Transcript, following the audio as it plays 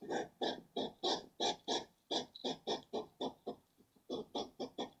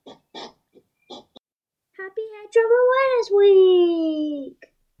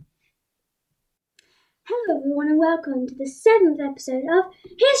welcome to the 7th episode of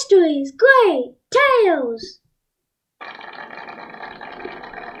History's Great Tales!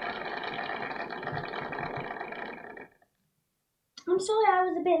 I'm sorry I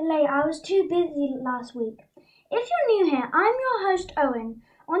was a bit late, I was too busy last week. If you're new here, I'm your host Owen.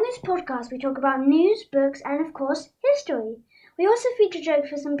 On this podcast we talk about news, books and of course history. We also feature jokes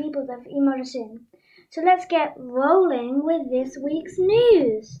for some people that have emailed us in. So let's get rolling with this week's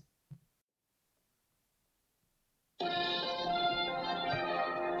news.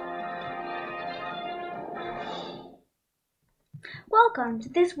 Welcome to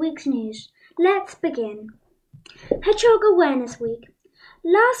this week's news. Let's begin. Hedgehog Awareness Week.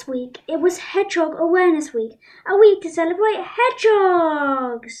 Last week it was Hedgehog Awareness Week, a week to celebrate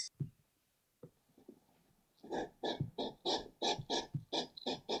hedgehogs.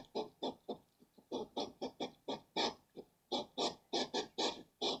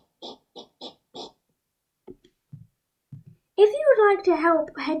 If you would like to help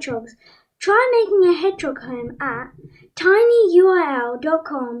hedgehogs, try making a hedgehog home at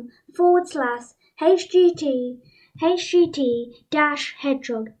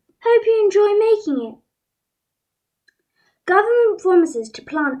tinyurl.com/hgt-hedgehog. Hope you enjoy making it. Government promises to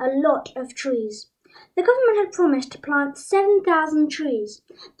plant a lot of trees. The government had promised to plant 7,000 trees.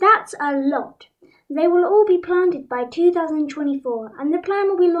 That's a lot. They will all be planted by 2024 and the plan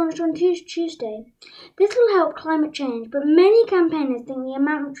will be launched on Tuesday. This will help climate change, but many campaigners think the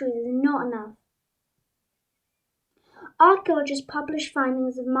amount of trees is not enough. Archaeologists published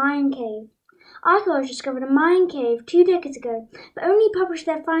findings of Mayan cave. Archaeologists discovered a Mayan cave 2 decades ago, but only published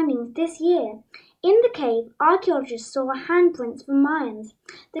their findings this year. In the cave, archaeologists saw handprints from Mayans.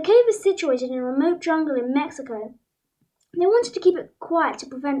 The cave is situated in a remote jungle in Mexico. They wanted to keep it quiet to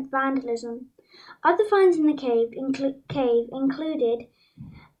prevent vandalism. Other finds in the cave included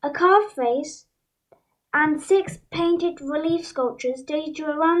a carved face and 6 painted relief sculptures dated to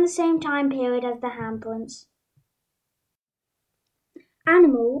around the same time period as the handprints.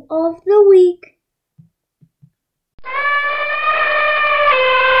 Animal of the Week.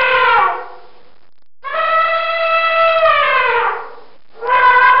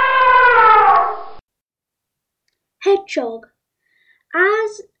 Hedgehog.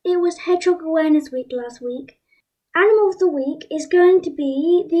 As it was Hedgehog Awareness Week last week, Animal of the Week is going to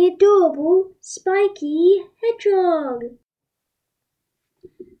be the adorable Spiky Hedgehog.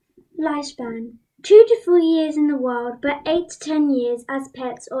 Lifespan. 2 to 3 years in the wild, but 8 to 10 years as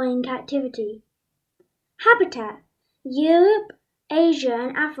pets or in captivity. Habitat. Europe, Asia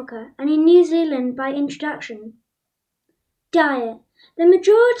and Africa, and in New Zealand by introduction. Diet. The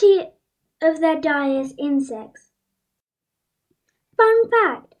majority of their diet is insects. Fun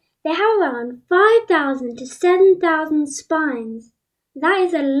fact, they have around 5,000 to 7,000 spines. That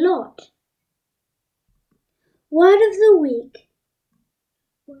is a lot. Word of the week.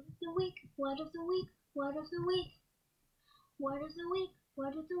 Word of the week, word of the week, word of the week. Word of the week,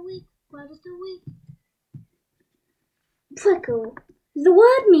 word of the week, word of the week. Prickle. The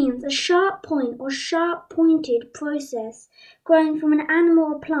word means a sharp point or sharp-pointed process growing from an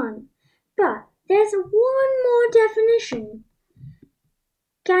animal or plant. But there's one more definition.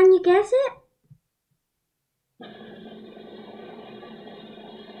 Can you guess it?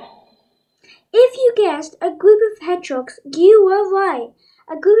 If you guessed a group of hedgehogs, you were right.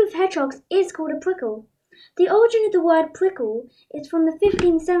 A group of hedgehogs is called a prickle. The origin of the word prickle is from the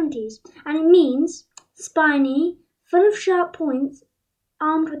 1570s and it means spiny, full of sharp points,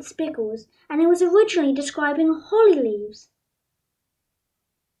 armed with spickles, and it was originally describing holly leaves.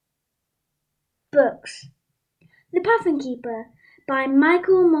 Books. The Puffin Keeper by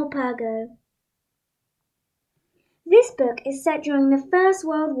Michael Morpurgo. This book is set during the First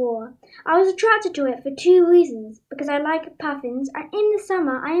World War. I was attracted to it for 2 reasons, because I like puffins and in the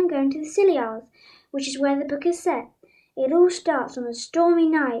summer I am going to the Scilly Isles, which is where the book is set. It all starts on a stormy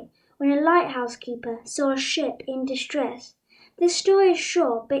night when a lighthouse keeper saw a ship in distress. This story is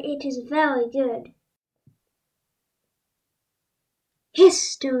short, but it is very good.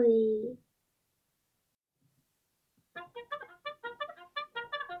 History.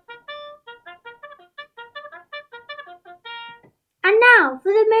 And now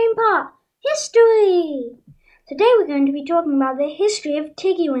for the main part, history! Today we're going to be talking about the history of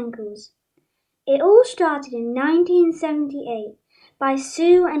Tiggywinkles. It all started in 1978 by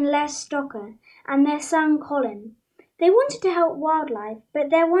Sue and Les Stocker and their son Colin. They wanted to help wildlife, but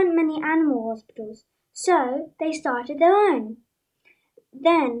there weren't many animal hospitals, so they started their own.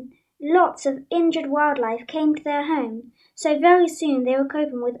 Then lots of injured wildlife came to their home, so very soon they were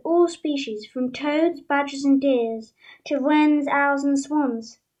coping with all species from toads, badgers and deers to wrens, owls and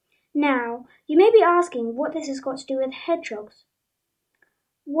swans. Now, you may be asking what this has got to do with hedgehogs.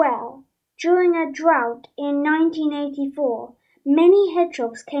 Well, during a drought in 1984, many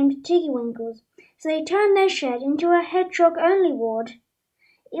hedgehogs came to Tiggywinkles, so they turned their shed into a hedgehog-only ward.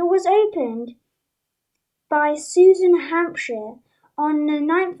 It was opened by Susan Hampshire on the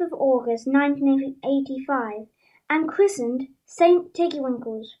 9th of August 1985 and christened St.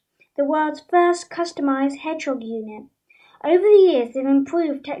 Tiggywinkles, the world's first customized hedgehog unit. Over the years, they've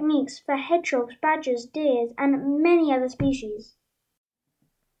improved techniques for hedgehogs, badgers, deers, and many other species.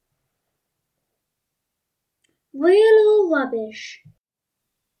 Real or rubbish?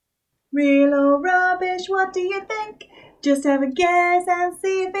 Real or rubbish, what do you think? Just have a guess and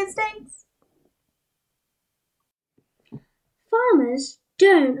see if it stinks. Farmers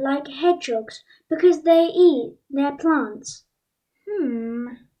don't like hedgehogs because they eat their plants.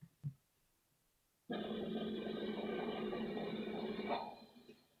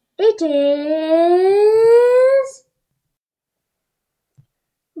 It is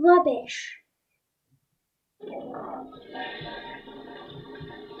rubbish.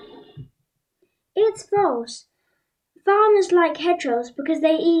 It's false. Farmers like hedgehogs because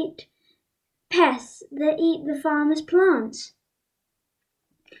they eat pests that eat the farmer's plants.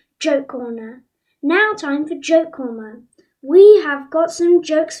 Joke Corner. Now time for Joke Corner. We have got some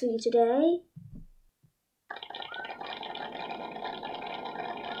jokes for you today.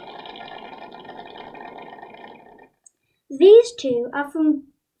 These two are from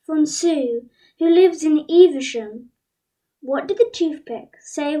Sue, who lives in Evesham. What did the toothpick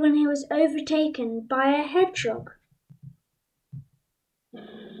say when he was overtaken by a hedgehog?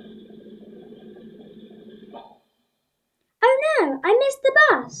 Oh no, I missed the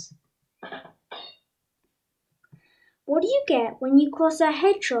bus! What do you get when you cross a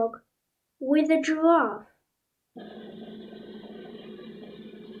hedgehog with a giraffe?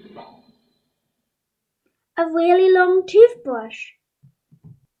 A really long toothbrush.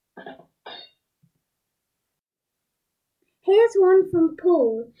 Here's one from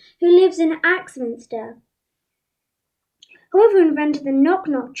Paul, who lives in Axminster. Whoever invented the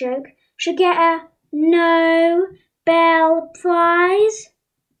knock-knock joke should get a Nobel Prize.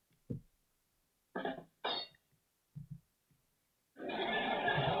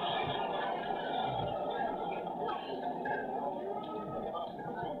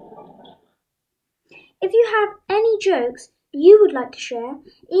 If you have any jokes you would like to share,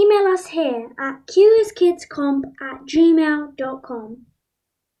 email us here at CuriousKidsComp@gmail.com.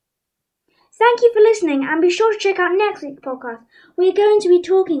 Thank you for listening, and be sure to check out next week's podcast. We're going to be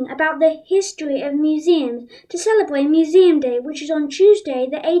talking about the history of museums to celebrate Museum Day, which is on Tuesday,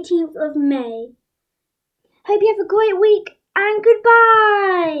 the 18th of May. Hope you have a great week, and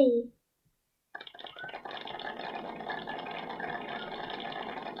goodbye!